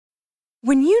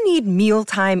When you need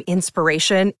mealtime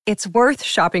inspiration, it's worth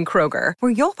shopping Kroger,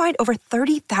 where you'll find over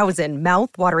 30,000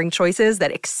 mouth-watering choices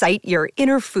that excite your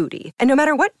inner foodie. And no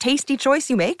matter what tasty choice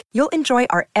you make, you'll enjoy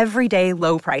our everyday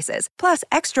low prices, plus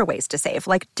extra ways to save,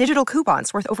 like digital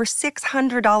coupons worth over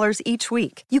 $600 each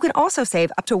week. You can also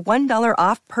save up to $1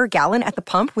 off per gallon at the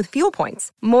pump with fuel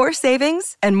points. More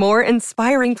savings and more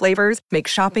inspiring flavors make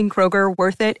shopping Kroger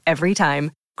worth it every time.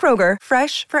 Kroger,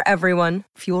 fresh for everyone.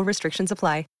 Fuel restrictions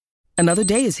apply. Another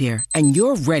day is here, and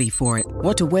you're ready for it.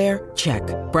 What to wear? Check.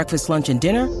 Breakfast, lunch, and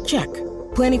dinner? Check.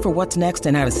 Planning for what's next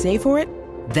and how to save for it?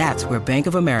 That's where Bank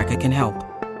of America can help.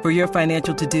 For your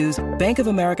financial to-dos, Bank of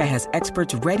America has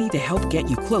experts ready to help get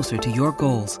you closer to your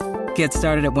goals. Get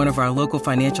started at one of our local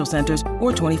financial centers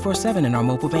or 24/7 in our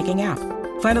mobile banking app.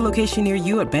 Find a location near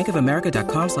you at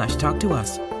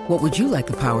bankofamerica.com/talktous. What would you like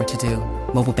the power to do?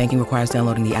 Mobile banking requires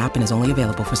downloading the app and is only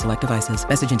available for select devices.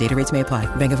 Message and data rates may apply.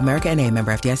 Bank of America N.A.,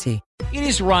 member FDIC. It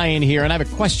is Ryan here, and I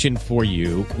have a question for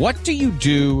you. What do you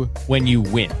do when you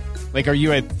win? Like, are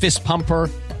you a fist pumper,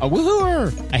 a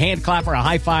woo-hooer, a hand clapper, a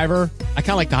high-fiver? I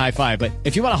kind of like the high-five, but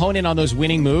if you want to hone in on those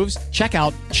winning moves, check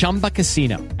out Chumba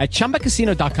Casino. At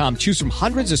ChumbaCasino.com, choose from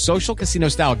hundreds of social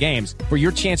casino-style games for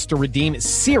your chance to redeem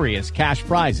serious cash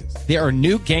prizes. There are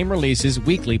new game releases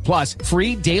weekly, plus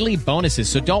free daily bonuses,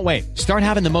 so don't wait. Start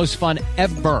having the most fun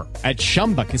ever at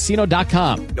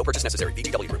ChumbaCasino.com. No purchase necessary.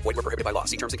 VGW Group. Void where prohibited by law.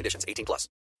 See terms and conditions. 18+.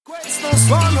 Questo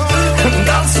suono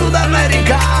dal Sud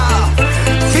America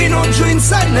fino giù in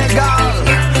Senegal,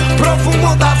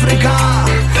 profumo d'Africa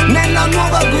nella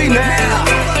Nuova Guinea,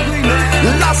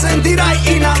 la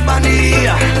sentirai in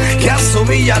Albania che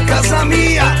assomiglia a casa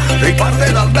mia,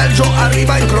 riparte dal Belgio,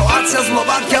 arriva in Croazia,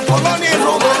 Slovacchia, Polonia e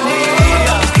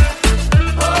Romania.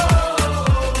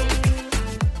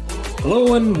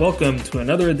 Hello and welcome to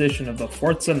another edition of the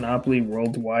Forza Napoli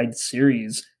Worldwide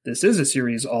Series. This is a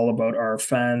series all about our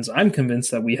fans. I'm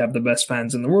convinced that we have the best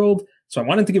fans in the world, so I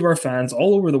wanted to give our fans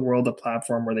all over the world a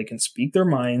platform where they can speak their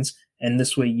minds, and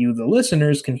this way you, the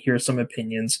listeners, can hear some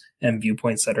opinions and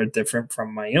viewpoints that are different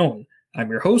from my own. I'm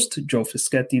your host, Joe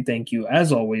Fischetti. Thank you,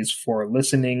 as always, for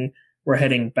listening. We're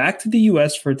heading back to the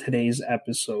US for today's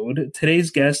episode.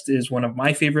 Today's guest is one of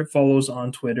my favorite follows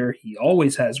on Twitter. He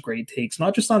always has great takes,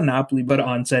 not just on Napoli, but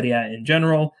on Serie A in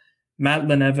general. Matt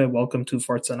Neve, welcome to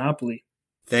Forza Napoli.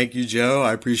 Thank you, Joe.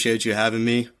 I appreciate you having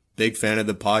me. Big fan of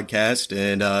the podcast,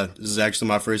 and this is actually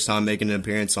my first time making an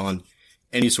appearance on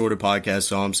any sort of podcast,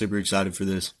 so I'm super excited for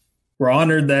this. We're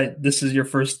honored that this is your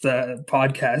first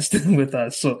podcast with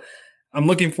us, so I'm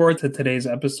looking forward to today's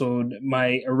episode.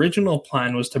 My original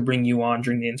plan was to bring you on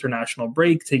during the international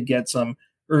break to get some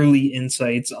early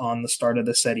insights on the start of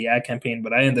the Serie A campaign,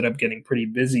 but I ended up getting pretty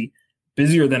busy,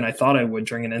 busier than I thought I would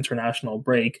during an international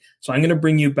break. So I'm going to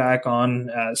bring you back on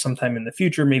sometime in the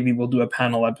future. Maybe we'll do a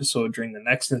panel episode during the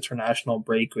next international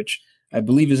break, which I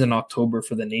believe is in October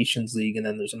for the Nations League, and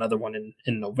then there's another one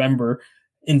in November.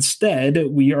 Instead,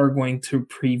 we are going to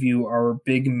preview our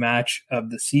big match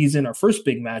of the season, our first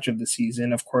big match of the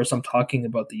season. Of course, I'm talking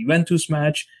about the Juventus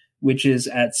match, which is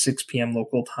at 6 p.m.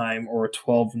 local time or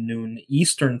 12 noon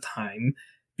Eastern time.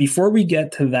 Before we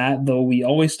get to that, though, we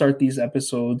always start these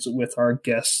episodes with our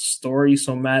guest story.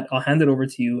 So, Matt, I'll hand it over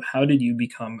to you. How did you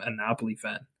become a Napoli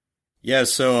fan? Yeah,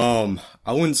 so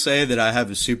I wouldn't say that I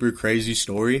have a super crazy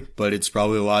story, but it's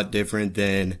probably a lot different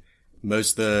than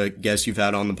most of the guests you've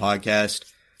had on the podcast.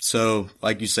 So,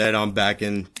 like you said, I'm back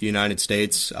in the United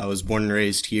States. I was born and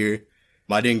raised here.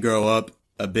 I didn't grow up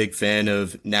a big fan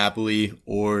of Napoli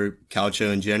or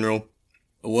Calcio in general.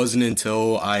 It wasn't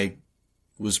until I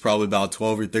was probably about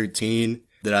 12 or 13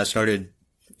 that I started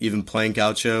even playing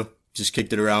Calcio. Just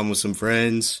kicked it around with some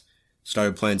friends,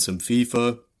 started playing some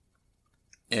FIFA,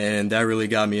 and that really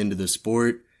got me into the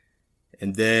sport.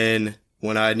 And then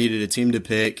when I needed a team to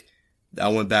pick, I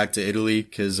went back to Italy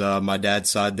because my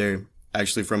dad's side, they're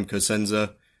actually from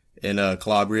Cosenza in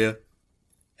Calabria.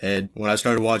 And when I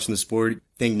started watching the sport,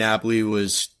 I think Napoli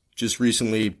was just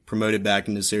recently promoted back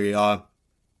into Serie A.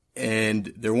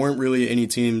 And there weren't really any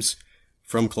teams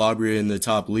from Calabria in the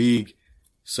top league.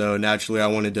 So naturally, I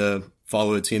wanted to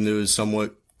follow a team that was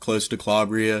somewhat close to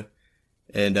Calabria.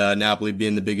 And Napoli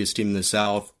being the biggest team in the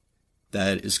South,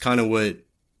 that is kind of what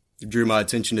drew my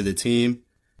attention to the team.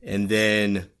 And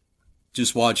then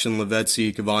just watching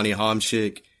Lavezzi, Cavani,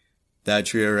 Hamšík, that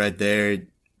trio right there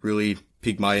really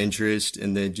piqued my interest.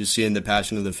 And then just seeing the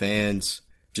passion of the fans,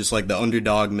 just like the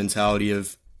underdog mentality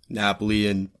of Napoli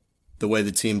and the way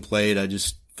the team played, I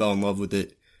just fell in love with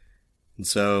it. And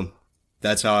so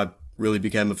that's how I really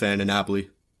became a fan of Napoli.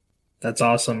 That's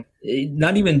awesome.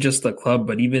 Not even just the club,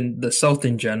 but even the South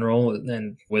in general,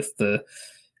 and with the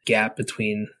gap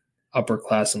between upper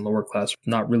class and lower class,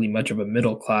 not really much of a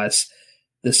middle class.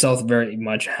 The South very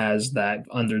much has that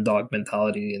underdog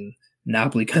mentality, and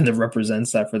Napoli kind of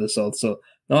represents that for the South. So,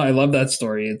 no, I love that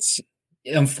story. It's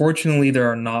unfortunately there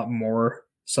are not more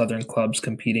Southern clubs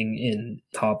competing in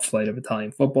top flight of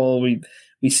Italian football.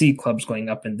 We see clubs going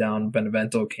up and down.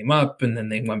 Benevento came up and then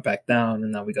they went back down,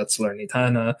 and now we got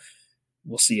Salernitana.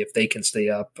 We'll see if they can stay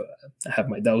up. I have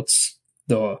my doubts,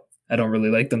 though I don't really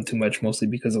like them too much, mostly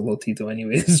because of Lotito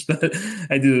anyways. But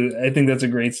I think that's a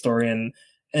great story.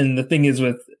 And the thing is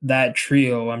with that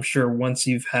trio, I'm sure once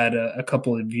you've had a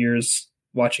couple of years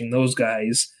watching those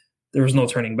guys, there was no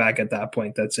turning back at that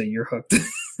point. That's it. You're hooked.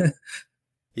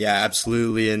 Yeah,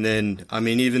 absolutely. And then, I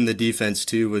mean, even the defense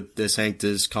too with De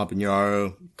Sanctis,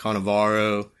 Campagnaro,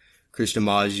 Cannavaro, Christian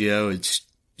Maggio, it's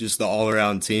just the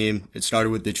all-around team. It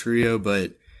started with the trio,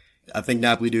 but I think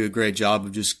Napoli do a great job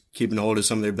of just keeping hold of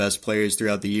some of their best players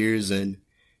throughout the years, and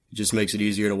it just makes it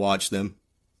easier to watch them.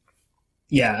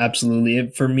 Yeah, absolutely.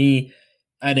 For me,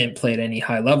 I didn't play at any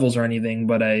high levels or anything,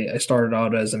 but I started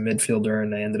out as a midfielder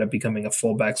and I ended up becoming a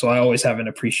fullback. So I always have an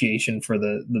appreciation for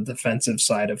the defensive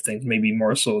side of things, maybe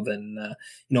more so than,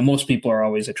 most people are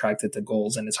always attracted to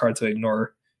goals, and it's hard to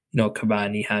ignore,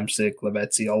 Cavani, Hamsik,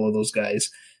 Lavezzi, all of those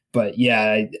guys. But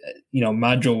yeah,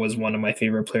 Maggio was one of my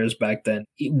favorite players back then,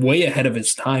 way ahead of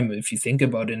his time. If you think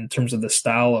about it in terms of the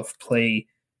style of play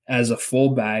as a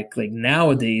fullback, like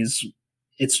nowadays,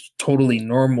 it's totally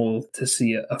normal to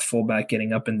see a fullback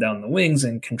getting up and down the wings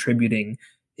and contributing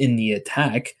in the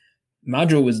attack.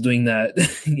 Maggio was doing that,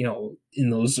 in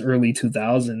those early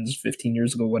 2000s, 15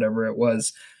 years ago, whatever it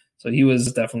was. So he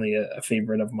was definitely a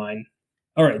favorite of mine.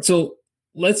 All right, so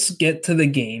let's get to the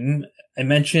game. I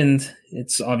mentioned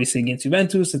it's obviously against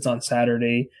Juventus. It's on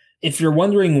Saturday. If you're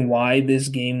wondering why this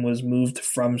game was moved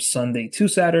from Sunday to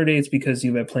Saturday, it's because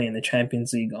Juve play in the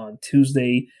Champions League on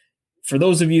Tuesday. For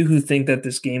those of you who think that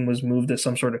this game was moved as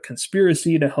some sort of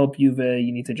conspiracy to help Juve,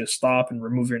 you need to just stop and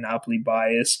remove your Napoli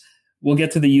bias. We'll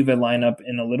get to the Juve lineup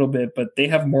in a little bit, but they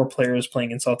have more players playing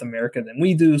in South America than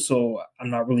we do, so I'm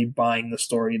not really buying the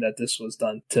story that this was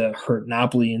done to hurt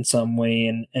Napoli in some way.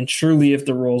 And surely if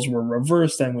the roles were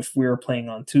reversed and if we were playing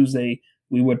on Tuesday,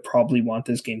 we would probably want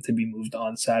this game to be moved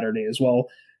on Saturday as well.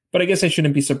 But I guess I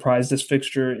shouldn't be surprised. This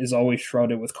fixture is always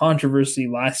shrouded with controversy.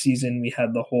 Last season, we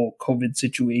had the whole COVID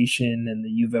situation and the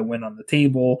Juve went on the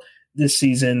table. This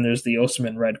season, there's the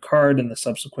Osimhen red card and the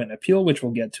subsequent appeal, which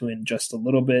we'll get to in just a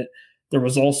little bit. There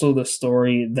was also the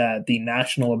story that the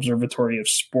National Observatory of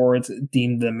Sport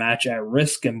deemed the match at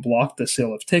risk and blocked the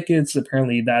sale of tickets.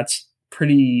 Apparently, that's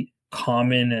pretty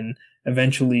common, and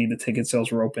eventually the ticket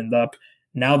sales were opened up.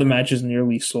 Now the match is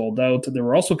nearly sold out. There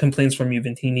were also complaints from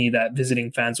Juventini that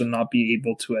visiting fans would not be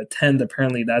able to attend.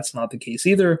 Apparently, that's not the case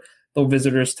either, though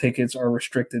visitors' tickets are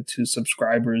restricted to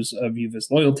subscribers of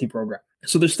Juve's loyalty program.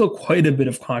 So there's still quite a bit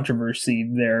of controversy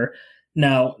there.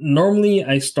 Now, normally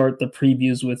I start the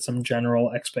previews with some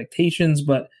general expectations,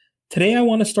 but today I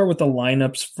want to start with the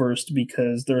lineups first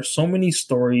because there are so many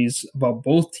stories about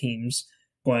both teams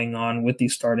going on with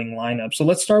these starting lineups. So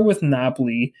let's start with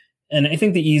Napoli. And I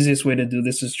think the easiest way to do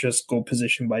this is just go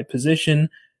position by position.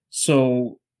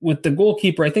 So with the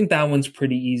goalkeeper, I think that one's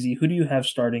pretty easy. Who do you have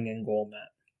starting in goal,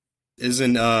 Matt?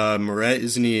 Isn't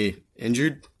isn't he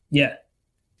injured? Yeah.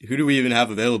 Who do we even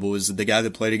have available? Is it the guy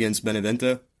that played against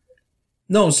Benevento?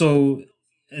 No, so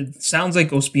it sounds like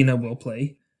Ospina will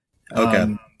play.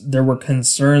 Okay. There were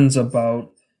concerns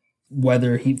about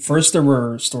whether first there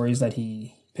were stories that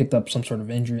he picked up some sort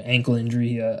of injury, ankle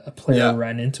injury. A player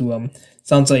ran into him.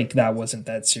 Sounds like that wasn't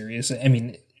that serious. I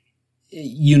mean,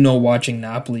 watching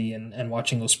Napoli and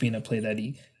watching Ospina play that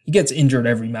he gets injured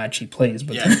every match he plays,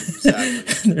 but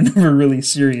exactly. they're never really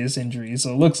serious injuries.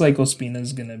 So it looks like Ospina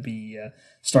is going to be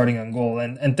starting on goal.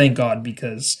 And thank God,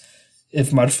 because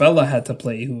if Marfella had to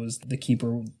play, who was the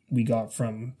keeper we got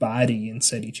from Bari and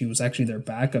Serici, was actually their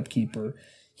backup keeper,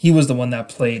 he was the one that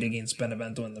played against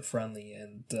Benevento in the friendly.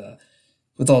 And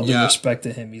with all due respect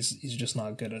to him, he's just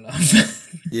not good enough.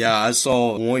 Yeah, I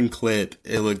saw one clip.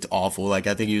 It looked awful. Like,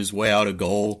 I think he was way out of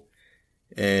goal,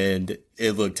 and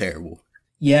it looked terrible.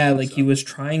 Yeah, he was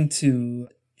trying to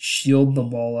shield the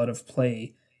ball out of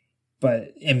play.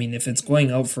 But, I mean, if it's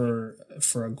going out for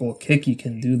a goal kick, you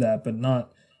can do that, but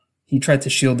not. He tried to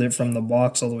shield it from the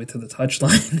box all the way to the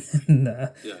touchline, and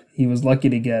he was lucky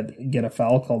to get a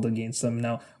foul called against him.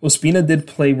 Now, Ospina did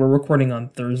play. We're recording on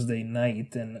Thursday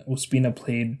night, and Ospina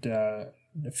played a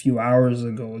few hours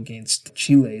ago against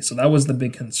Chile. So that was the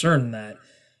big concern, that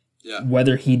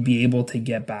whether he'd be able to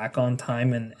get back on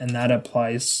time, and that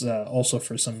applies also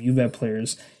for some Juve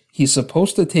players. He's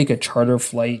supposed to take a charter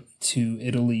flight to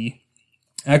Italy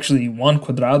Actually, Juan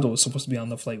Cuadrado was supposed to be on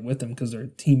the flight with him because they're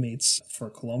teammates for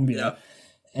Colombia. Yeah.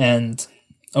 And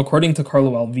according to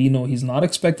Carlo Alvino, he's not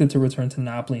expected to return to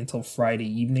Napoli until Friday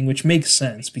evening, which makes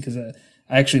sense because I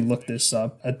actually looked this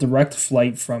up. A direct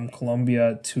flight from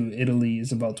Colombia to Italy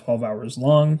is about 12 hours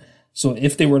long. So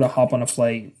if they were to hop on a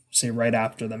flight, say right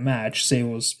after the match, say it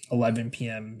was 11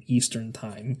 p.m. Eastern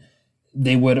time,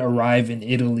 they would arrive in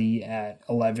Italy at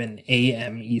 11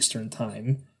 a.m. Eastern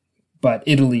time. But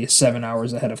Italy is 7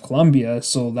 hours ahead of Colombia,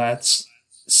 so that's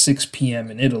 6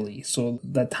 p.m. in Italy. So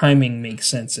that timing makes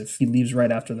sense. If he leaves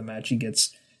right after the match, he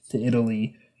gets to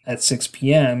Italy at 6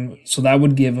 p.m. So that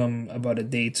would give him about a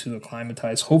day to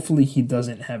acclimatize. Hopefully he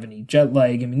doesn't have any jet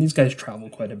lag. I mean, these guys travel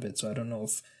quite a bit, so I don't know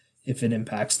if it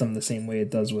impacts them the same way it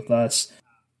does with us.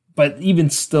 But even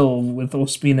still, with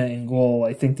Ospina in goal,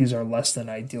 I think these are less than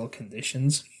ideal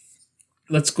conditions.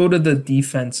 Let's go to the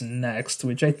defense next,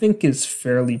 which I think is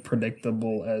fairly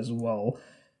predictable as well.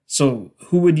 So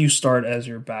who would you start as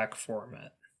your back four,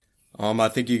 Matt? I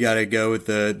think you got to go with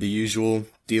the usual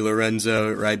Di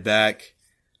Lorenzo at right back,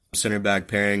 center back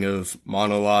pairing of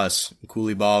Manolas and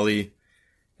Koulibaly.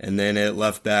 And then at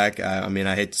left back, I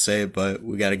hate to say it, but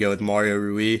we got to go with Mario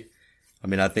Rui.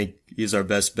 I think he's our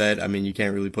best bet. You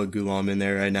can't really put Gulam in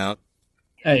there right now.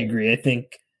 I agree. I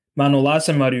think Manolas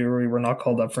and Mario Rui were not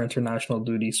called up for international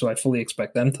duty, so I fully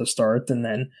expect them to start. And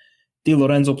then Di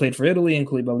Lorenzo played for Italy and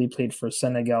Koulibaly played for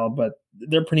Senegal, but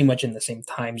they're pretty much in the same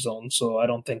time zone, so I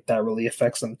don't think that really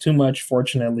affects them too much.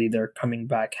 Fortunately, they're coming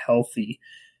back healthy.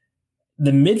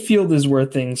 The midfield is where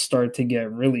things start to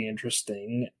get really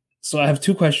interesting. So I have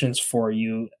two questions for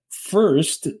you.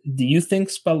 First, do you think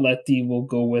Spalletti will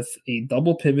go with a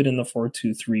double pivot in the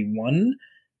 4-2-3-1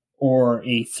 or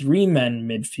a three-man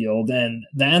midfield? And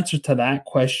the answer to that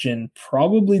question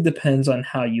probably depends on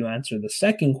how you answer the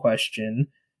second question,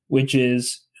 which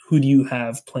is, who do you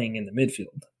have playing in the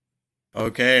midfield?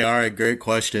 Okay, all right, great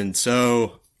question.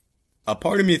 So a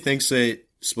part of me thinks that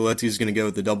Spalletti is going to go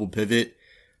with the double pivot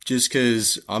just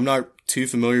because I'm not too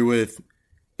familiar with,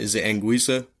 is it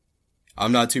Anguissa?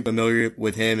 I'm not too familiar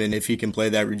with him and if he can play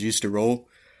that Regista role.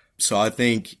 So I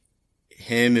think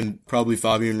him and probably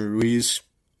Fabian Ruiz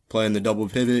playing the double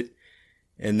pivot.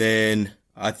 And then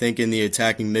I think in the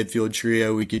attacking midfield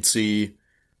trio, we could see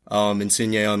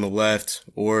Insigne on the left,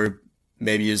 or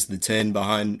maybe as the 10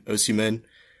 behind Osimhen,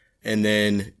 and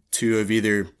then two of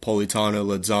either Politano,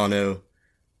 Lozano,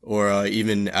 or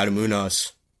even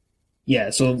Adamunas. Yeah,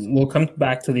 so we'll come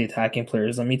back to the attacking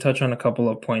players. Let me touch on a couple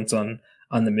of points on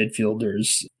the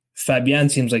midfielders. Fabian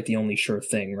seems like the only sure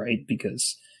thing, right?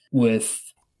 Because with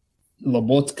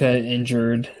Lobotka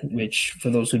injured, which for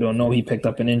those who don't know, he picked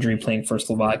up an injury playing for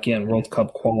Slovakia in World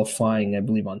Cup qualifying, I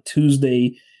believe, on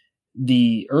Tuesday.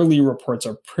 The early reports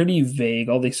are pretty vague.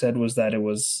 All they said was that it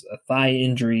was a thigh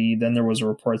injury. Then there was a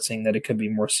report saying that it could be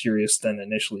more serious than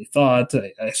initially thought.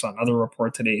 I saw another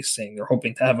report today saying they're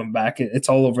hoping to have him back. It's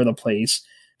all over the place.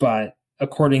 But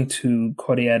according to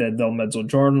Corriere del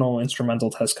Mezzogiorno,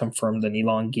 instrumental test confirmed an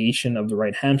elongation of the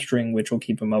right hamstring, which will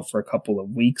keep him out for a couple of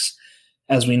weeks.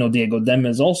 As we know, Diego Demme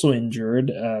is also injured.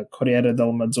 Corriere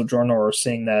del Mezzogiorno are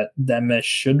saying that Demme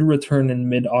should return in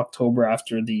mid-October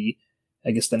after the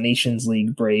Nations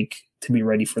League break to be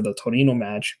ready for the Torino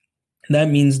match. That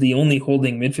means the only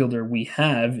holding midfielder we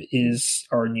have is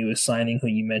our newest signing, who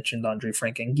you mentioned, Andre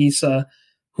Frank Anguissa,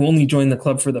 who only joined the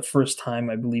club for the first time,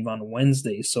 I believe, on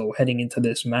Wednesday. So heading into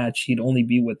this match, he'd only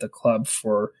be with the club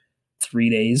for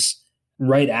 3 days.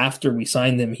 Right after we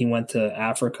signed him, he went to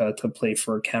Africa to play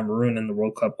for Cameroon in the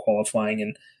World Cup qualifying.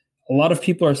 And a lot of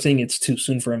people are saying it's too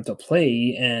soon for him to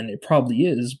play, and it probably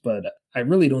is, but I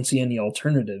really don't see any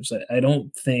alternatives. I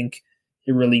don't think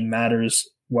it really matters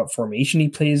what formation he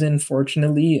plays in,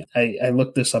 fortunately. I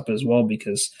looked this up as well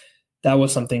because that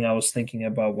was something I was thinking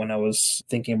about when I was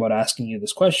thinking about asking you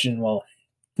this question. Well,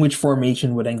 which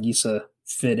formation would Anguissa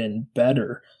fit in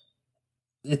better?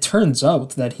 It turns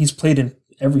out that he's played in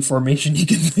every formation you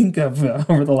can think of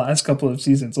over the last couple of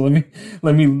seasons. So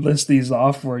let me list these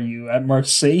off for you. At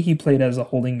Marseille, he played as a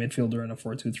holding midfielder in a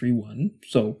 4-2-3-1.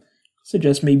 So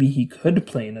suggest maybe he could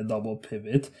play in a double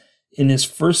pivot. In his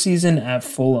first season at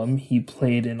Fulham, he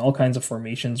played in all kinds of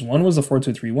formations. One was a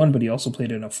 4-2-3-1, but he also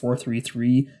played in a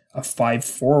 4-3-3, a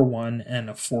 5-4-1, and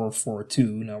a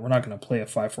 4-4-2. Now, we're not going to play a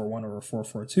 5-4-1 or a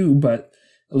 4-4-2, but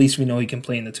at least we know he can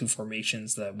play in the two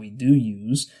formations that we do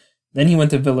use. Then he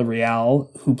went to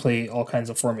Villarreal, who play all kinds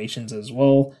of formations as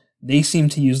well. They seem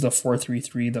to use the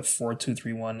 4-3-3, the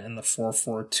 4-2-3-1, and the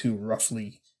 4-4-2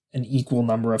 roughly an equal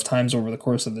number of times over the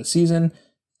course of the season.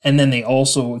 And then they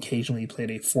also occasionally played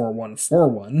a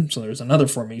 4-1-4-1, so there's another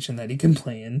formation that he can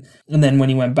play in. And then when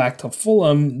he went back to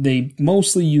Fulham, they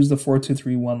mostly used the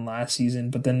 4-2-3-1 last season,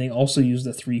 but then they also used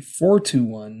the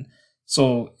 3-4-2-1.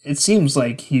 So it seems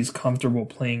like he's comfortable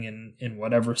playing in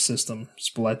whatever system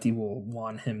Spalletti will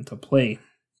want him to play.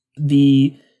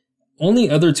 The only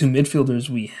other two midfielders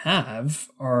we have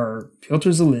are Piotr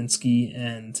Zielinski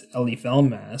and Elif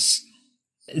Elmas.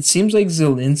 It seems like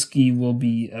Zielinski will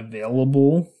be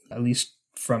available, at least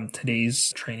from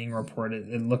today's training report.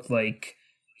 It looked like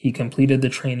he completed the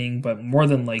training, but more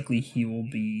than likely he will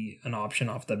be an option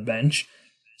off the bench.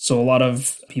 So a lot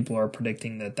of people are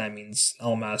predicting that means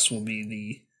Elmas will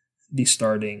be the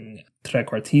starting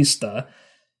trequartista.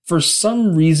 For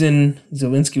some reason,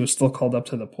 Zielinski was still called up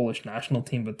to the Polish national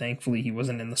team, but thankfully he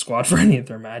wasn't in the squad for any of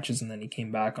their matches, and then he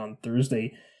came back on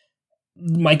Thursday.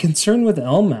 My concern with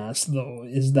Elmas, though,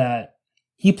 is that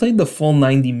he played the full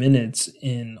 90 minutes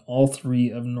in all three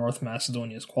of North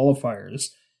Macedonia's qualifiers,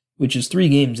 which is 3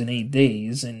 games in 8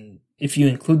 days. And if you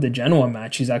include the Genoa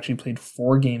match, he's actually played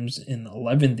 4 games in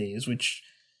 11 days, which,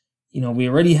 we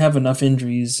already have enough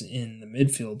injuries in the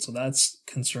midfield, so that's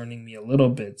concerning me a little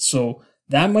bit. So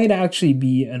that might actually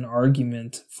be an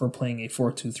argument for playing a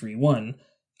 4-2-3-1.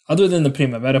 Other than the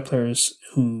Primavera players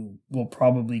who will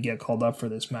probably get called up for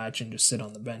this match and just sit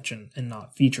on the bench and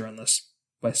not feature unless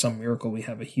by some miracle we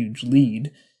have a huge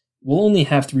lead, we'll only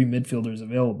have 3 midfielders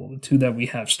available. The 2 that we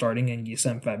have starting,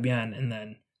 Anguissa and Fabian, and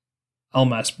then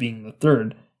Elmas being the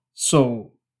third.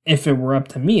 So if it were up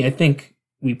to me, I think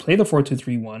we play the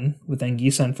 4-2-3-1 with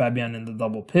Anguissa and Fabian in the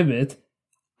double pivot.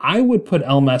 I would put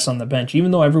Elmas on the bench,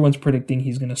 even though everyone's predicting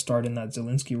he's going to start in that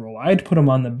Zielinski role. I'd put him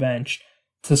on the bench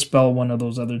to spell one of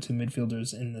those other 2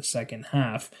 midfielders in the second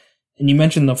half. And you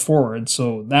mentioned the forward,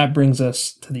 so that brings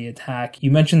us to the attack. You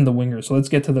mentioned the winger, so let's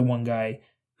get to the one guy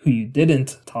who you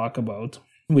didn't talk about,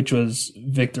 which was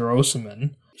Victor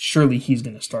Osimhen. Surely he's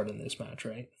going to start in this match,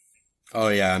 right? Oh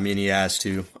yeah, he has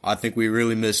to. I think we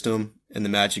really missed him in the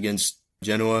match against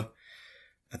Genoa.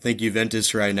 I think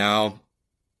Juventus right now,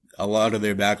 a lot of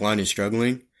their backline is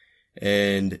struggling.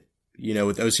 And,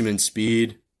 with Osimhen's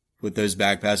speed, with those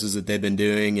back passes that they've been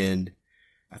doing, and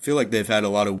I feel like they've had a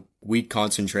lot of weak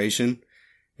concentration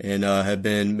and have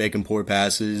been making poor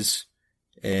passes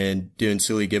and doing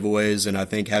silly giveaways, and I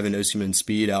think having Osimhen's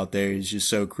speed out there is just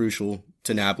so crucial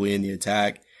to Napoli in the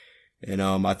attack, and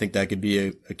I think that could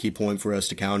be a key point for us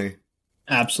to counter.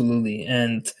 Absolutely,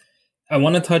 and I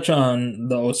want to touch on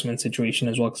the Osimhen situation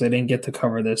as well, because I didn't get to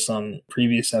cover this on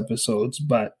previous episodes,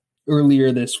 but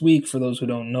earlier this week, for those who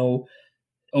don't know,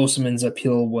 Osimhen's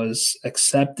appeal was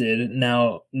accepted.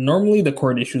 Now, normally the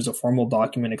court issues a formal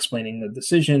document explaining the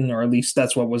decision, or at least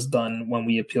that's what was done when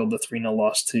we appealed the 3-0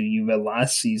 loss to Juve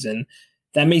last season.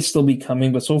 That may still be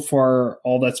coming, but so far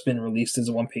all that's been released is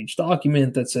a 1-page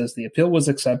document that says the appeal was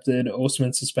accepted.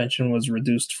 Osimhen's suspension was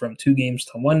reduced from 2 games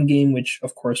to 1 game, which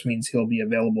of course means he'll be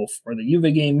available for the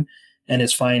Juve game, and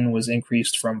his fine was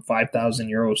increased from 5,000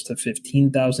 euros to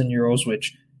 15,000 euros,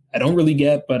 which I don't really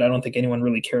get, but I don't think anyone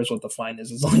really cares what the fine is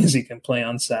as long as he can play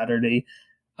on Saturday.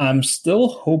 I'm still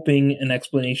hoping an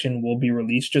explanation will be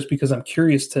released just because I'm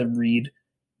curious to read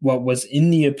what was in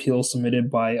the appeal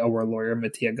submitted by our lawyer,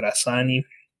 Mattia Grassani.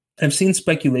 I've seen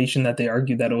speculation that they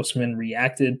argue that Osimhen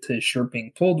reacted to his shirt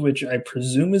being pulled, which I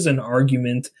presume is an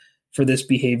argument for this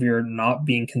behavior not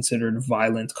being considered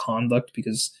violent conduct,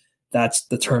 because that's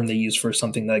the term they use for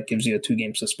something that gives you a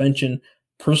 2-game suspension.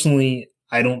 Personally,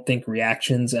 I don't think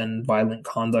reactions and violent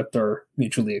conduct are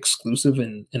mutually exclusive.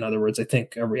 In other words, I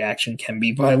think a reaction can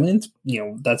be violent.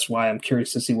 That's why I'm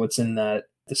curious to see what's in that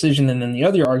decision. And then the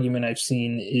other argument I've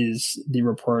seen is the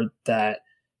report that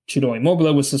Ciro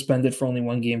Immobile was suspended for only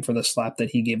 1 game for the slap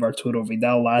that he gave Arturo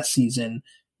Vidal last season,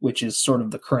 which is sort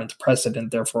of the current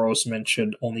precedent. Therefore, Osimhen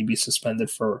should only be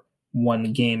suspended for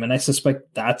 1 game. And I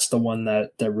suspect that's the one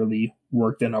that really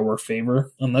worked in our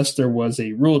favor. Unless there was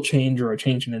a rule change or a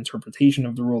change in interpretation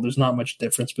of the rule, there's not much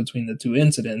difference between the 2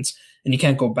 incidents, and you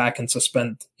can't go back and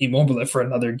suspend Immobile for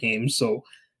another game. So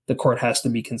the court has to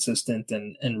be consistent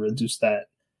and reduce that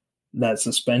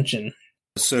suspension.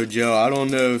 So Joe, I don't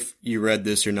know if you read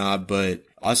this or not, but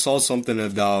I saw something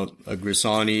about a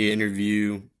Grassani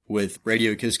interview with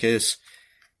Radio Kiss Kiss,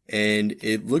 and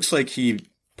it looks like he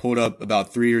pulled up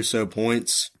about 3 or so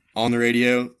points on the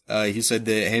radio. He said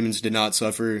that Heymans did not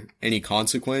suffer any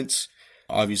consequence.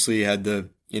 Obviously, he had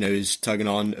he's tugging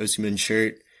on Osimhen's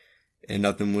shirt, and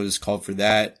nothing was called for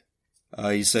that.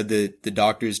 He said that the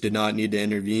doctors did not need to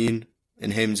intervene,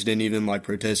 and Heymans didn't even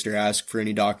protest or ask for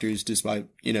any doctors despite,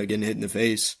 getting hit in the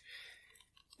face.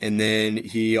 And then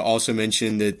he also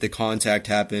mentioned that the contact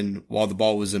happened while the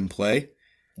ball was in play,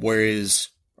 whereas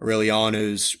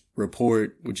Aureliano's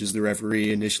report, which is the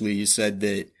referee, initially he said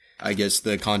that I guess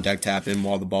the contact happened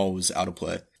while the ball was out of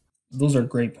play. Those are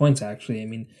great points, actually. I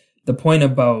mean, the point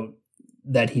about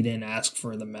that he didn't ask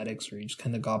for the medics or he just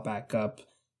kind of got back up,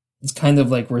 it's kind of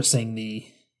like we're saying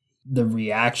the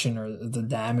reaction or the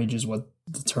damage is what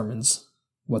determines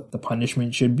what the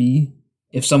punishment should be.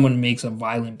 If someone makes a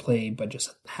violent play but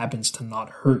just happens to not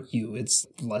hurt you, it's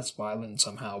less violent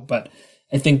somehow. But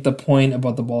I think the point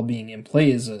about the ball being in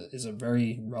play is a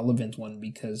very relevant one,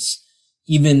 because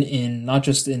even in, not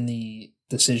just in the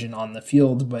decision on the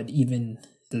field, but even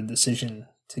the decision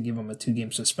to give him a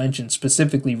 2-game suspension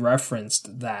specifically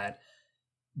referenced that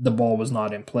the ball was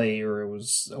not in play or it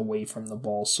was away from the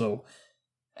ball. So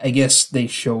I guess they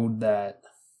showed that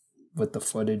with the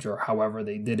footage or however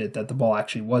they did it, that the ball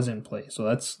actually was in play. So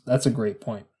that's a great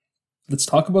point. Let's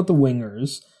talk about the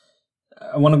wingers.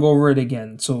 I want to go over it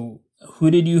again. So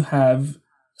who did you have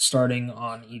starting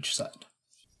on each side?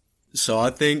 So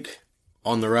I think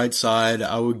on the right side,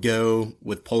 I would go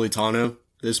with Politano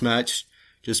this match,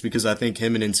 just because I think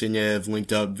him and Insigne have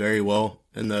linked up very well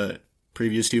in the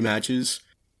previous 2 matches.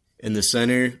 In the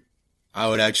center, I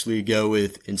would actually go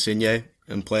with Insigne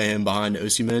and play him behind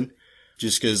Osimhen,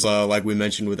 just because, like we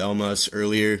mentioned with Elmas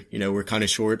earlier, we're kind of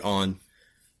short on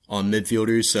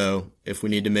midfielders. So if we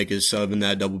need to make a sub in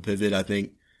that double pivot, I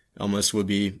think Elmas would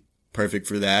be perfect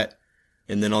for that.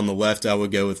 And then on the left, I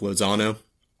would go with Lozano.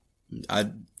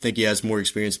 I think he has more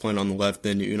experience playing on the left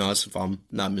than Unas, if I'm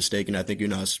not mistaken. I think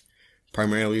Unas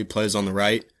primarily plays on the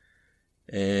right.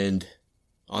 And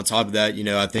on top of that,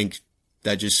 I think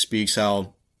that just speaks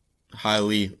how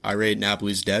highly I rate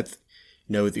Napoli's depth.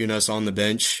 With Unas on the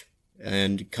bench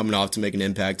and coming off to make an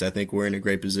impact, I think we're in a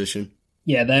great position.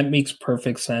 Yeah, that makes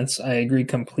perfect sense. I agree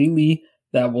completely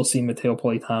that we'll see Matteo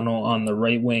Politano on the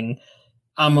right wing.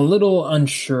 I'm a little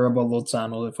unsure about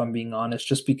Lozano, if I'm being honest,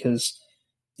 just because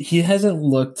he hasn't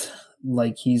looked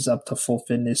like he's up to full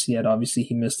fitness yet. Obviously,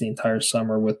 he missed the entire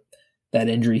summer with that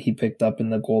injury he picked up in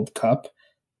the Gold Cup.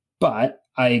 But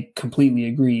I completely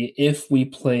agree. If we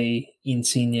play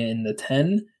Insigne in the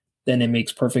 10, then it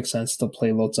makes perfect sense to play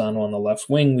Lozano on the left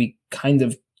wing. We kind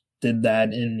of did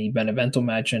that in the Benevento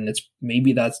match, and it's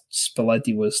maybe that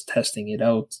Spalletti was testing it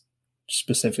out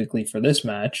specifically for this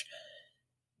match,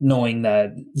 knowing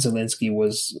that Zielinski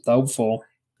was doubtful.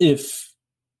 If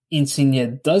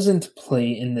Insigne doesn't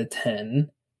play in the 10,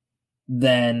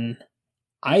 then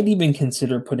I'd even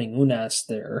consider putting Unas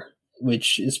there,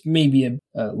 which is maybe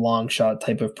a long shot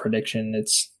type of prediction.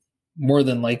 It's more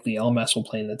than likely Elmas will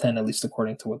play in the 10, at least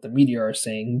according to what the media are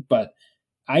saying. But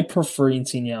I prefer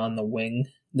Insigne on the wing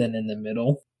than in the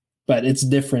middle. But it's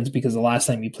different because the last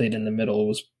time he played in the middle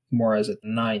was more as a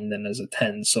 9 than as a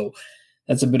 10. So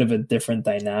that's a bit of a different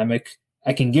dynamic.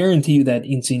 I can guarantee you that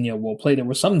Insigne will play. There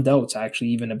were some doubts actually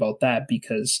even about that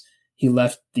because he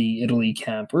left the Italy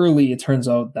camp early. It turns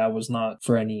out that was not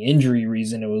for any injury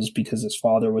reason. It was because his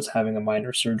father was having a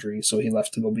minor surgery, so he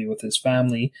left to go be with his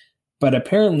family. But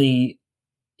apparently,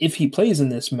 if he plays in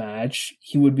this match,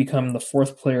 he would become the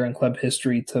 4th player in club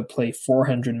history to play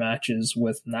 400 matches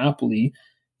with Napoli.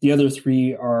 The other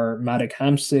 3 are Marek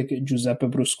Hamsik, Giuseppe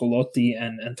Bruscolotti,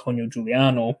 and Antonio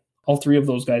Giuliano. All 3 of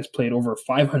those guys played over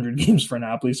 500 games for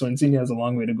Napoli, so Insigne has a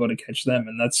long way to go to catch them,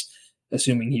 and that's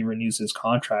assuming he renews his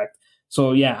contract.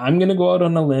 So yeah, I'm going to go out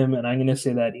on a limb, and I'm going to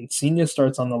say that Insigne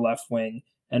starts on the left wing,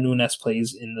 and Unas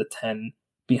plays in the 10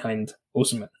 behind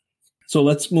Osimhen. So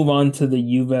let's move on to the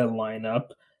Juve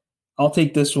lineup. I'll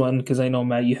take this one because I know,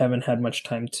 Matt, you haven't had much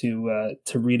time to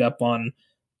read up on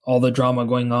all the drama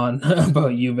going on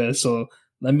about Juve. So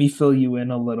let me fill you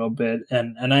in a little bit.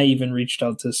 And I even reached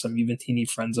out to some Juventini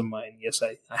friends of mine. Yes,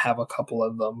 I have a couple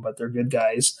of them, but they're good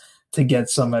guys, to get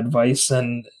some advice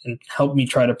and help me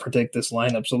try to predict this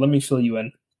lineup. So let me fill you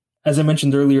in. As I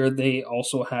mentioned earlier, they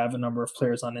also have a number of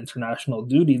players on international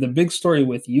duty. The big story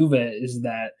with Juve is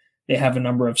that they have a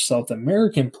number of South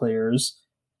American players,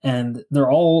 and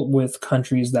they're all with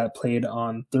countries that played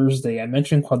on Thursday. I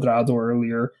mentioned Cuadrado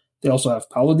earlier. They also have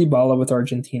Paulo Dybala with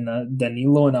Argentina,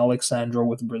 Danilo and Alexandro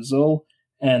with Brazil,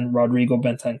 and Rodrigo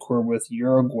Bentancur with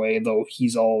Uruguay, though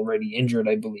he's already injured,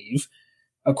 I believe.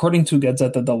 According to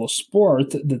Gazzetta dello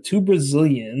Sport, the 2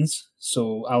 Brazilians,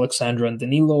 so Alexandro and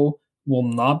Danilo, will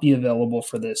not be available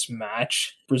for this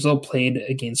match. Brazil played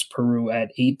against Peru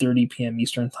at 8:30 p.m.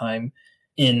 Eastern Time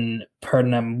in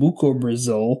Pernambuco,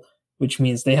 Brazil, which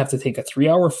means they have to take a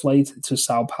 3-hour flight to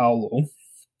Sao Paulo.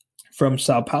 From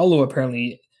Sao Paulo,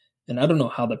 apparently, and I don't know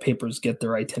how the papers get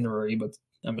their itinerary, but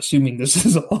I'm assuming this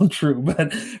is all true,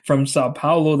 but from Sao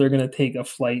Paulo, they're going to take a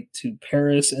flight to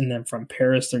Paris, and then from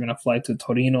Paris, they're going to fly to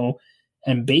Torino,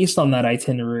 And based on that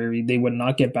itinerary, they would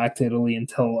not get back to Italy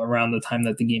until around the time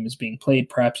that the game is being played,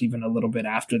 perhaps even a little bit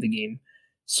after the game.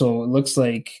 So it looks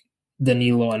like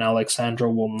Danilo and Alexandro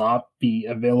will not be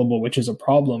available, which is a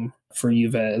problem for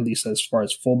Juve, at least as far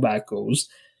as fullback goes.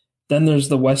 Then there's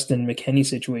the Weston McKennie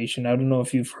situation. I don't know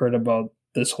if you've heard about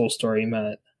this whole story,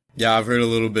 Matt. Yeah, I've heard a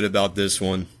little bit about this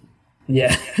one.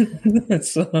 Yeah,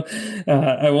 so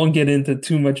I won't get into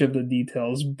too much of the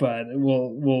details, but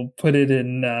we'll put it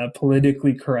in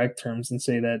politically correct terms and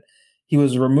say that he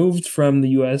was removed from the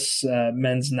U.S.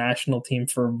 Men's national team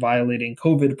for violating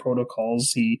COVID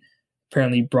protocols. He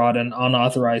apparently brought an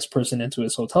unauthorized person into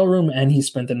his hotel room, and he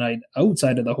spent the night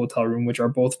outside of the hotel room, which are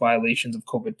both violations of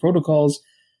COVID protocols.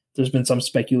 There's been some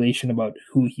speculation about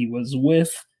who he was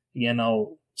with. Again,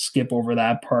 I'll skip over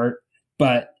that part,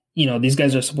 but these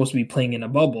guys are supposed to be playing in a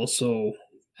bubble, so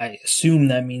I assume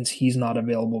that means he's not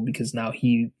available because now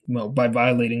by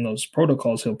violating those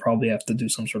protocols, he'll probably have to do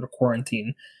some sort of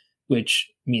quarantine, which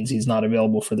means he's not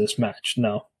available for this match.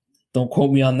 Now, don't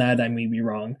quote me on that. I may be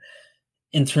wrong.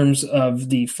 In terms of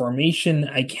the formation,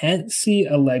 I can't see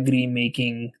Allegri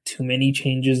making too many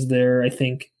changes there. I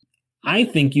think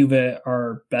Juve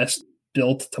are best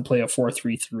built to play a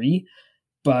 4-3-3,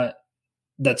 but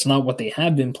that's not what they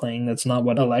have been playing. That's not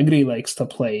what Allegri likes to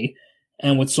play.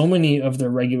 And with so many of their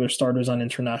regular starters on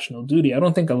international duty, I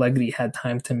don't think Allegri had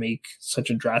time to make such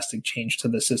a drastic change to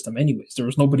the system anyways. There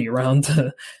was nobody around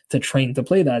to train to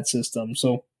play that system.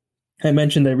 So I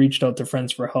mentioned I reached out to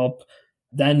friends for help.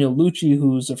 Daniel Lucci,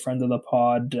 who's a friend of the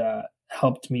pod,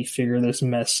 helped me figure this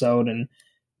mess out. And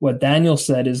what Daniel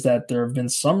said is that there have been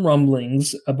some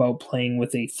rumblings about playing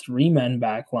with a 3-man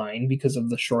back line because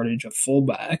of the shortage of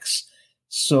fullbacks.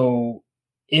 So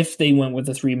if they went with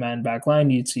a 3-man back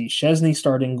line, you'd see Szczesny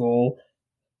starting goal,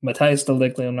 Matthijs de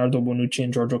Ligt, Leonardo Bonucci,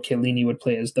 and Giorgio Chiellini would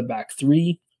play as the back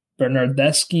three.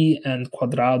 Bernardeschi and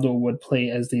Quadrado would play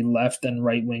as the left and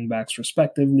right wing backs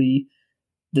respectively.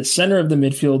 The center of the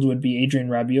midfield would be Adrien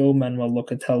Rabiot, Manuel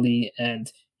Locatelli, and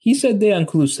he said Dejan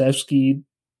Kulusevski,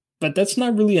 but that's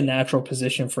not really a natural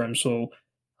position for him, so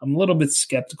I'm a little bit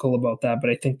skeptical about that, but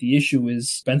I think the issue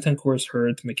is Bentancur's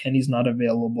hurt, McKennie's not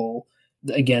available.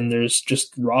 Again, there's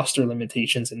just roster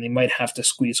limitations, and they might have to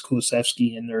squeeze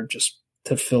Kulusevski in there just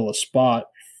to fill a spot.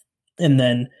 And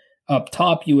then up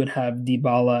top, you would have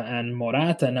Dybala and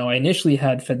Morata. Now, I initially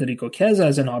had Federico Chiesa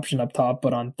as an option up top,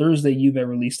 but on Thursday, Juve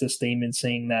released a statement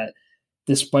saying that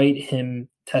despite him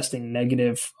testing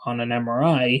negative on an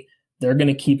MRI, they're going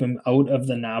to keep him out of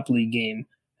the Napoli game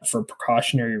for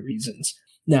precautionary reasons.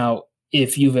 Now,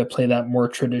 if Juve play that more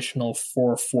traditional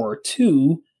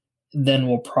 4-4-2, then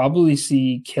we'll probably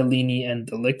see Chiellini and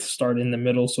De Ligt start in the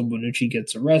middle, so Bonucci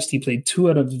gets a rest. He played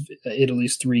 2 out of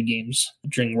Italy's 3 games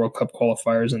during World Cup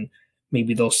qualifiers, and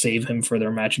maybe they'll save him for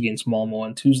their match against Malmo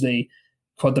on Tuesday.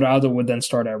 Quadrado would then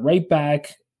start at right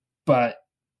back, but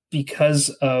because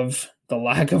of the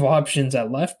lack of options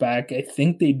at left back, I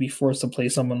think they'd be forced to play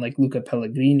someone like Luca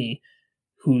Pellegrini,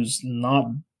 who's not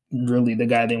really the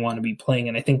guy they want to be playing,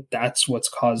 and I think that's what's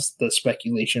caused the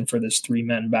speculation for this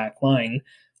 3-man back line.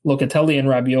 Locatelli and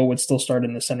Rabiot would still start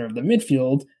in the center of the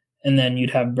midfield, and then you'd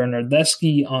have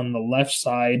Bernardeschi on the left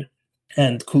side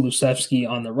and Kulusevski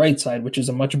on the right side, which is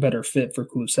a much better fit for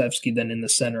Kulusevski than in the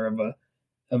center of a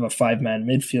 5-man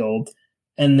midfield.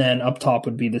 And then up top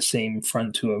would be the same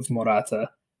front two of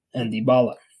Morata and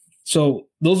Dybala. So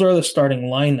those are the starting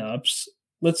lineups.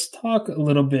 Let's talk a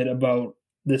little bit about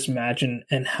this match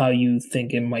and how you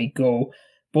think it might go.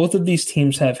 Both of these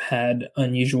teams have had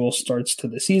unusual starts to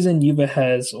the season. Juve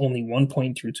has only 1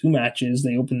 point through 2 matches.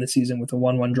 They opened the season with a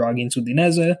 1-1 draw against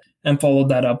Udinese and followed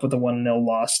that up with a 1-0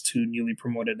 loss to newly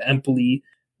promoted Empoli.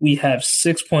 We have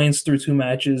 6 points through 2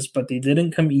 matches, but they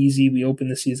didn't come easy. We opened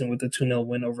the season with a 2-0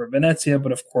 win over Venezia,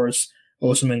 but of course,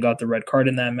 Osimhen got the red card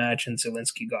in that match and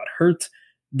Zielinski got hurt.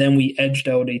 Then we edged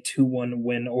out a 2-1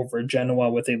 win over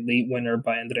Genoa with a late winner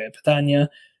by Andrea Petagna.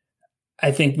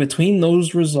 I think between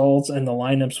those results and the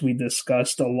lineups we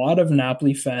discussed, a lot of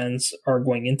Napoli fans are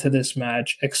going into this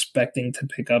match expecting to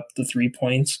pick up the 3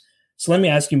 points. So let me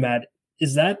ask you, Matt,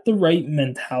 is that the right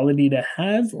mentality to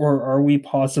have, or are we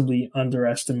possibly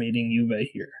underestimating Juve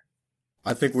here?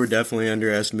 I think we're definitely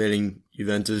underestimating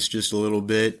Juventus just a little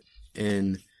bit.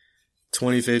 In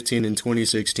 2015 and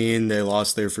 2016, they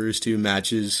lost their first 2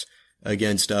 matches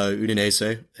against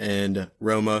Udinese and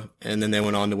Roma, and then they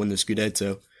went on to win the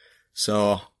Scudetto.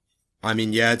 So, I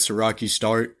mean, yeah, it's a rocky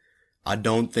start. I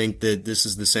don't think that this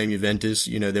is the same Juventus,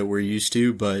 that we're used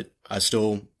to, but I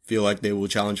still feel like they will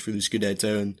challenge for the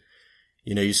Scudetto, and,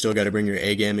 you still got to bring your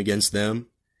A game against them.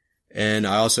 And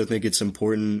I also think it's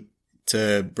important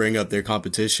to bring up their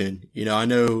competition. I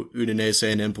know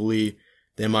Udinese and Empoli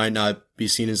they might not be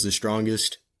seen as the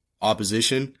strongest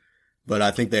opposition, but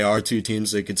I think they are two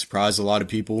teams that could surprise a lot of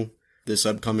people this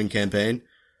upcoming campaign.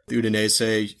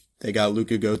 Udinese, they got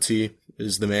Luca Gotti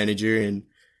as the manager, and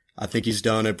I think he's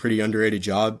done a pretty underrated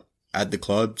job at the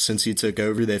club since he took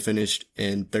over. They finished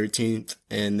in 13th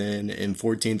and then in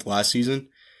 14th last season.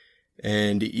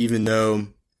 And even though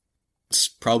it's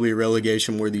probably a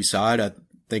relegation-worthy side, I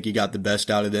think he got the best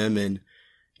out of them, and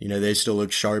they still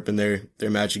look sharp in their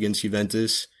match against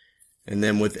Juventus. And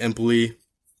then with Empoli,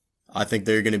 I think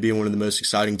they're going to be one of the most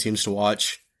exciting teams to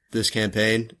watch this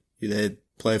campaign. They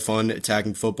play fun,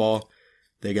 attacking football.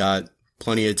 They got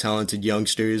plenty of talented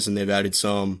youngsters, and they've added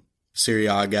some Serie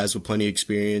A guys with plenty of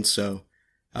experience. So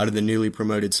out of the newly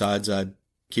promoted sides, I'd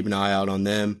keep an eye out on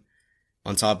them.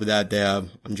 On top of that, they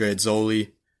have Andrea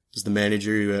Zoli as the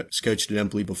manager who has coached at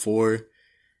Empoli before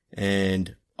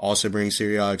and also brings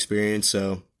Serie A experience.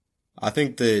 So I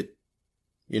think that,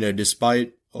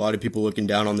 despite a lot of people looking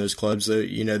down on those clubs,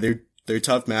 they're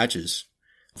tough matches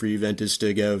for Juventus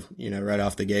to go, right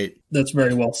off the gate. That's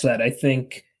very well said. I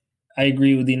think I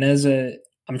agree with Inez.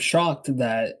 I'm shocked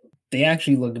that they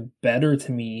actually look better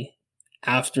to me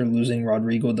after losing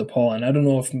Rodrigo de Paul. And I don't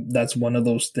know if that's one of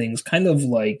those things, kind of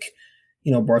like,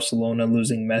 Barcelona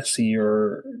losing Messi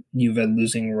or Juve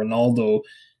losing Ronaldo.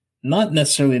 Not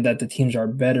necessarily that the teams are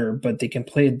better, but they can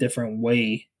play a different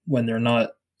way when they're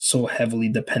not so heavily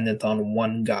dependent on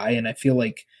one guy. And I feel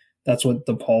like that's what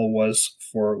de Paul was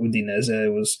for Udinese.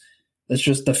 It was, let's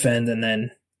just defend and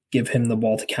then give him the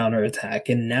ball to counterattack.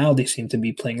 And now they seem to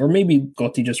be playing, or maybe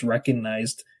Gotti just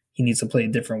recognized he needs to play a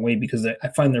different way, because I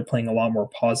find they're playing a lot more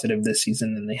positive this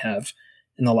season than they have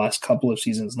in the last couple of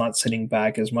seasons, not sitting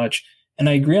back as much. And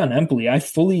I agree on Empoli. I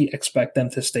fully expect them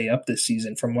to stay up this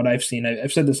season from what I've seen.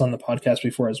 I've said this on the podcast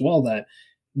before as well, that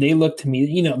they look to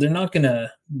me, they're not going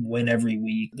to win every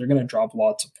week. They're going to drop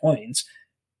lots of points,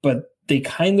 but they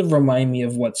kind of remind me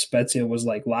of what Spezia was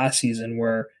like last season,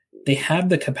 where they have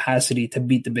the capacity to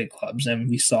beat the big clubs. And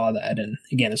we saw that. And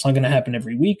again, it's not going to happen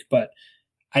every week, but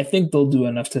I think they'll do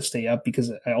enough to stay up,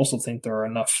 because I also think there are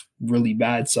enough really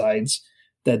bad sides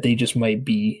that they just might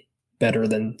be better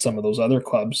than some of those other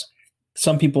clubs.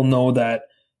 Some people know that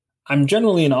I'm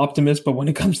generally an optimist, but when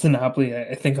it comes to Napoli,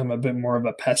 I think I'm a bit more of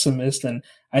a pessimist, and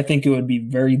I think it would be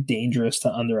very dangerous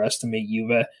to underestimate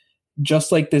Juve.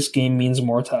 Just like this game means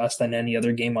more to us than any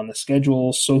other game on the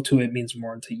schedule, so too it means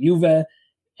more to Juve.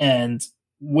 And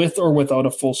with or without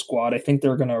a full squad, I think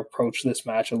they're going to approach this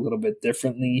match a little bit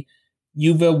differently.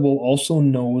 Juve will also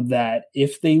know that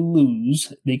if they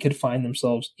lose, they could find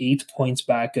themselves 8 points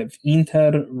back of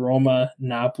Inter, Roma,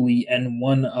 Napoli, and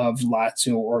one of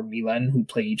Lazio or Milan, who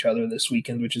play each other this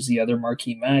weekend, which is the other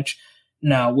marquee match.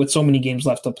 Now, with so many games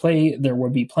left to play, there will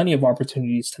be plenty of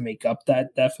opportunities to make up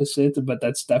that deficit, but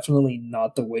that's definitely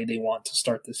not the way they want to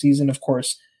start the season. Of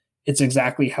course, it's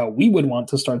exactly how we would want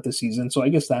to start the season, so I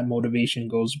guess that motivation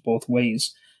goes both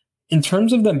ways. In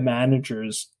terms of the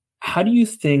managers, how do you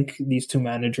think these two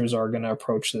managers are going to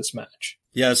approach this match?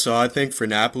 Yeah, so I think for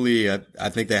Napoli, I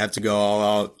think they have to go all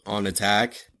out on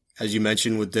attack. As you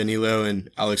mentioned, with Danilo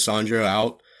and Alexandro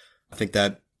out, I think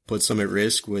that puts them at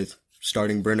risk with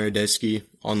starting Bernardeschi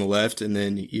on the left and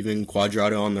then even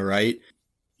Quadrado on the right.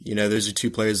 Those are two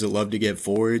players that love to get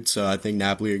forward, so I think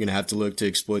Napoli are going to have to look to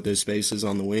exploit those spaces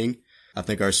on the wing. I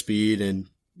think our speed and,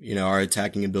 our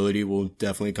attacking ability will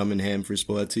definitely come in hand for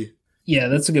Spalletti. Yeah,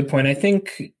 that's a good point. I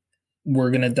think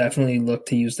we're going to definitely look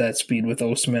to use that speed with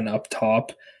Osimhen up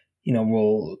top.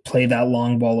 We'll play that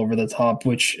long ball over the top,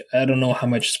 which I don't know how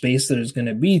much space there's going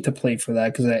to be to play for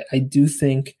that, because I do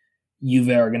think Juve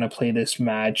are going to play this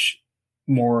match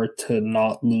more to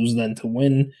not lose than to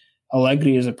win.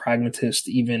 Allegri is a pragmatist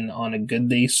even on a good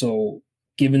day, so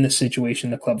given the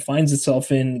situation the club finds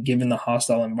itself in, given the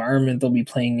hostile environment they'll be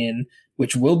playing in,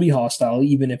 which will be hostile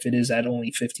even if it is at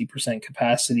only 50%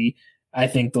 capacity, I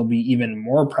think they'll be even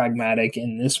more pragmatic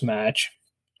in this match.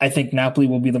 I think Napoli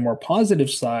will be the more positive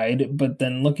side, but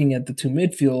then looking at the two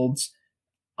midfields,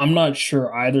 I'm not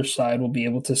sure either side will be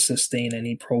able to sustain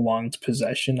any prolonged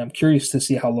possession. I'm curious to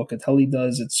see how Locatelli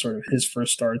does. It's sort of his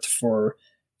first start for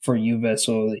Juve,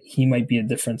 so he might be a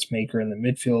difference maker in the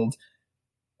midfield.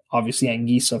 Obviously,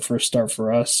 Anguissa first start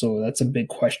for us, so that's a big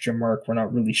question mark. We're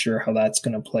not really sure how that's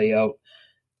going to play out.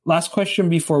 Last question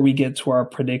before we get to our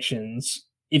predictions.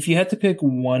 If you had to pick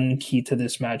one key to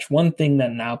this match, one thing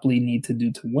that Napoli need to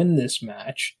do to win this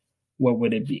match, what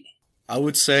would it be? I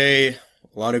would say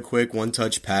a lot of quick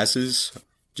one-touch passes.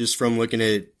 Just from looking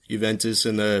at Juventus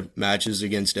in the matches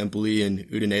against Empoli and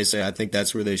Udinese, I think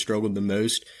that's where they struggled the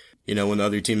most. When the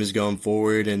other team is going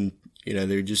forward and,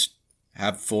 they just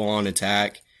have full-on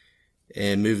attack.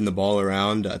 and moving the ball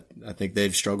around. I think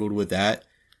they've struggled with that,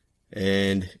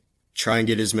 and try and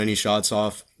get as many shots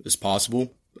off as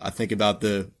possible. I think about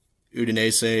the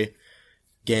Udinese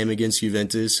game against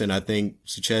Juventus, and I think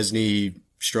Szczesny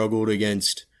struggled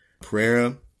against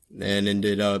Pereira and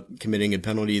ended up committing a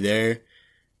penalty there.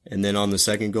 And then on the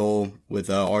second goal with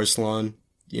Arslan,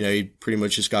 he pretty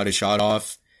much just got a shot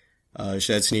off.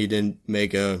 Szczesny didn't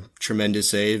make a tremendous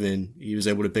save, and he was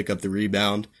able to pick up the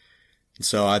rebound.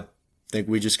 So I think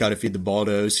we just got to feed the ball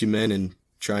to Osimhen and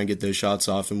try and get those shots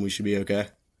off, and we should be okay.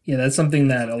 Yeah, that's something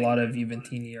that a lot of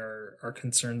Juventini are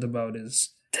concerned about is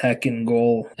tech and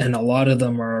goal. And a lot of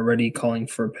them are already calling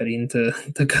for Perin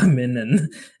to come in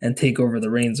and take over the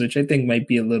reins, which I think might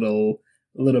be a little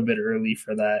bit early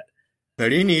for that.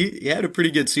 Perin, he had a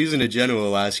pretty good season at Genoa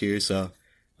last year, so,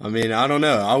 I don't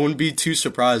know. I wouldn't be too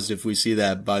surprised if we see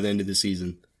that by the end of the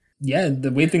season. Yeah,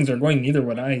 the way things are going, neither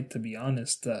would I, to be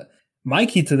honest. My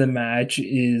key to the match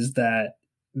is that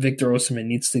Victor Osimhen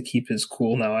needs to keep his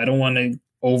cool now. I don't want to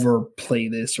overplay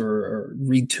this or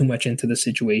read too much into the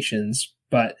situations,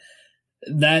 but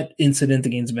that incident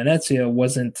against Venezia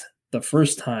wasn't the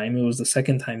first time. It was the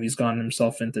second time he's gotten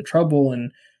himself into trouble,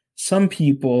 and some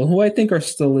people, who I think are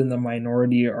still in the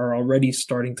minority, are already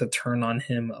starting to turn on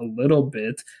him a little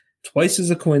bit. Twice is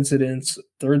a coincidence,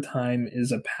 third time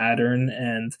is a pattern,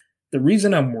 and the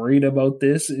reason I'm worried about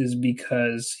this is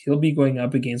because he'll be going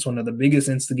up against one of the biggest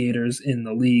instigators in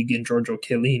the league in Giorgio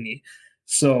Chiellini.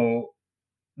 So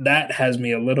that has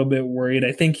me a little bit worried.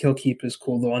 I think he'll keep his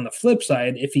cool, though. On the flip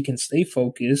side, if he can stay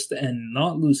focused and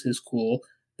not lose his cool,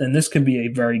 then this could be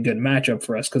a very good matchup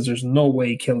for us, because there's no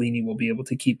way Chiellini will be able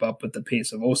to keep up with the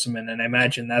pace of Osimhen, and I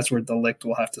imagine that's where De Ligt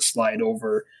will have to slide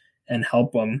over and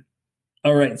help him.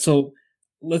 All right, so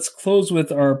let's close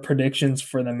with our predictions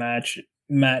for the match.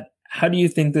 Matt, how do you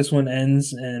think this one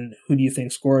ends, and who do you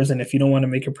think scores? And if you don't want to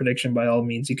make a prediction, by all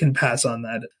means, you can pass on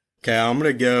that. Okay, I'm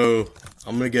gonna go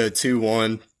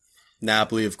 2-1,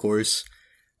 Napoli, of course.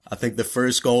 I think the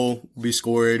first goal will be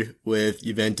scored with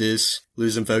Juventus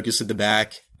losing focus at the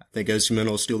back. I think Osimhen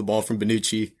will steal the ball from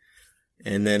Bonucci,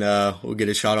 and then we'll get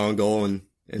a shot on goal and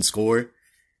score.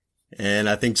 And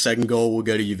I think second goal will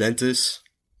go to Juventus.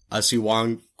 I see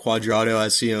Juan Cuadrado. I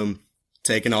see him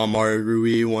taking on Mario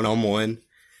Rui one-on-one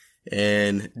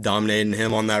and dominating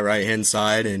him on that right-hand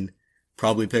side, and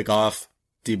probably pick off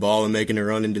Dybala and making a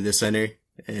run into the center.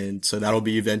 And so that'll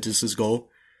be Juventus's goal.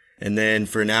 And then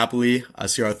for Napoli, I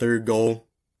see our third goal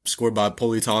scored by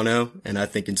Politano, and I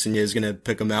think Insigne is going to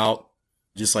pick him out,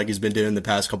 just like he's been doing the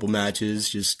past couple matches,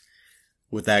 just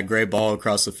with that great ball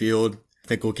across the field. I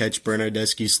think we'll catch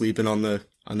Bernardeschi sleeping on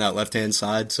that left-hand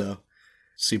side, so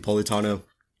see Politano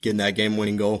getting that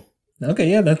game-winning goal.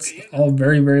 Okay, yeah, that's all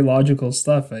very, very logical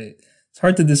stuff. It's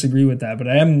hard to disagree with that, but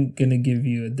I am going to give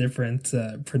you a different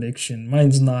prediction.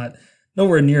 Mine's not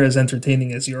nowhere near as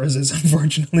entertaining as yours is,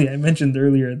 unfortunately. I mentioned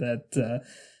earlier that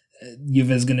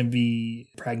Juve is going to be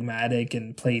pragmatic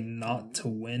and play not to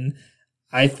win.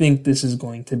 I think this is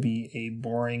going to be a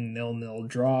boring 0-0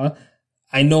 draw.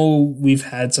 I know we've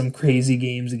had some crazy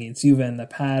games against Juve in the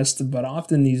past, but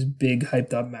often these big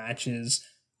hyped up matches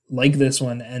like this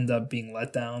one end up being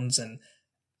letdowns, and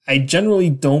I generally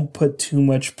don't put too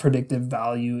much predictive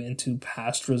value into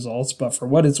past results, but for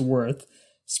what it's worth,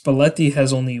 Spalletti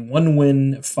has only 1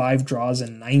 win, 5 draws,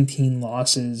 and 19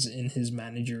 losses in his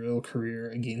managerial career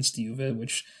against Juve,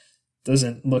 which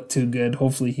doesn't look too good.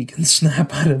 Hopefully he can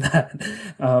snap out of that.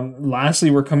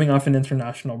 Lastly, we're coming off an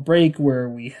international break where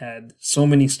we had so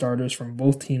many starters from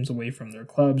both teams away from their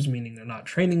clubs, meaning they're not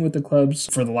training with the clubs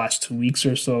for the last 2 weeks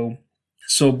or so.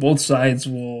 So both sides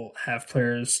will have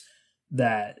players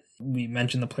that we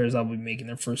mentioned, the players that will be making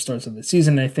their first starts of the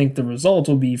season. I think the result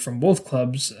will be from both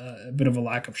clubs a bit of a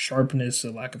lack of sharpness,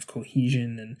 a lack of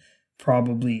cohesion, and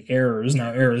probably errors.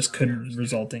 Now, errors could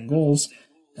result in goals,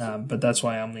 but that's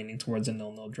why I'm leaning towards a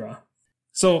 0-0 draw.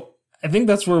 So I think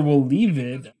that's where we'll leave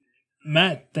it.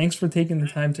 Matt, thanks for taking the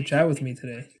time to chat with me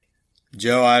today.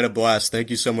 Joe, I had a blast. Thank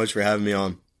you so much for having me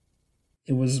on.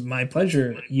 It was my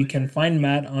pleasure. You can find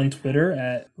Matt on Twitter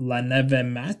at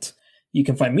LaNeveMatt. You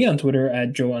can find me on Twitter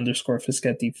at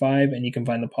Joe_Fischetti5, and you can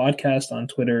find the podcast on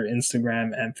Twitter,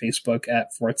 Instagram, and Facebook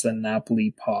at Forza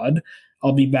Napoli Pod.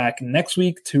 I'll be back next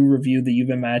week to review the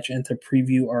Juve match and to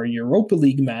preview our Europa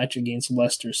League match against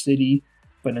Leicester City.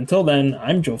 But until then,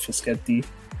 I'm Joe Fischetti.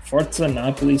 Forza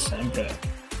Napoli sempre.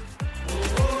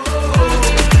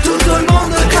 Tutto il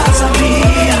mondo è casa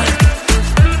mia,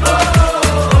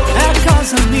 è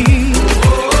casa mia.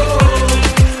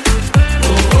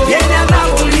 Vieni a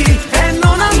Napoli e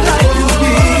non andrai più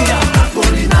via.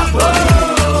 Napoli, Napoli,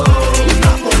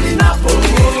 Napoli, Napoli,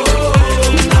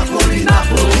 Napoli,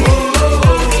 Napoli.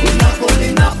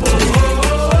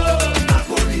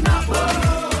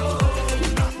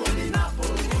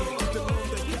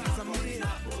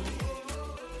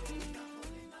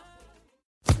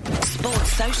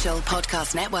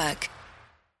 Podcast Network.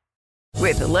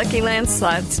 With the Lucky Land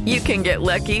Slots, you can get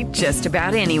lucky just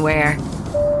about anywhere.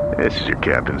 This is your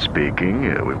captain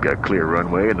speaking. We've got clear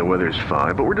runway and the weather's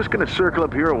fine, but we're just going to circle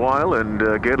up here a while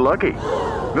and get lucky.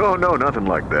 No, nothing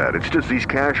like that. It's just these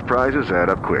cash prizes add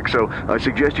up quick. So I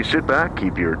suggest you sit back,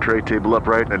 keep your tray table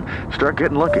upright, and start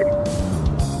getting lucky.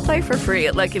 Play for free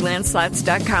at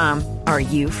LuckyLandSlots.com. Are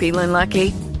you feeling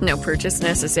lucky? No purchase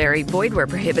necessary. Void where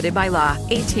prohibited by law.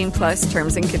 18+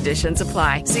 terms and conditions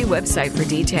apply. See website for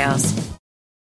details.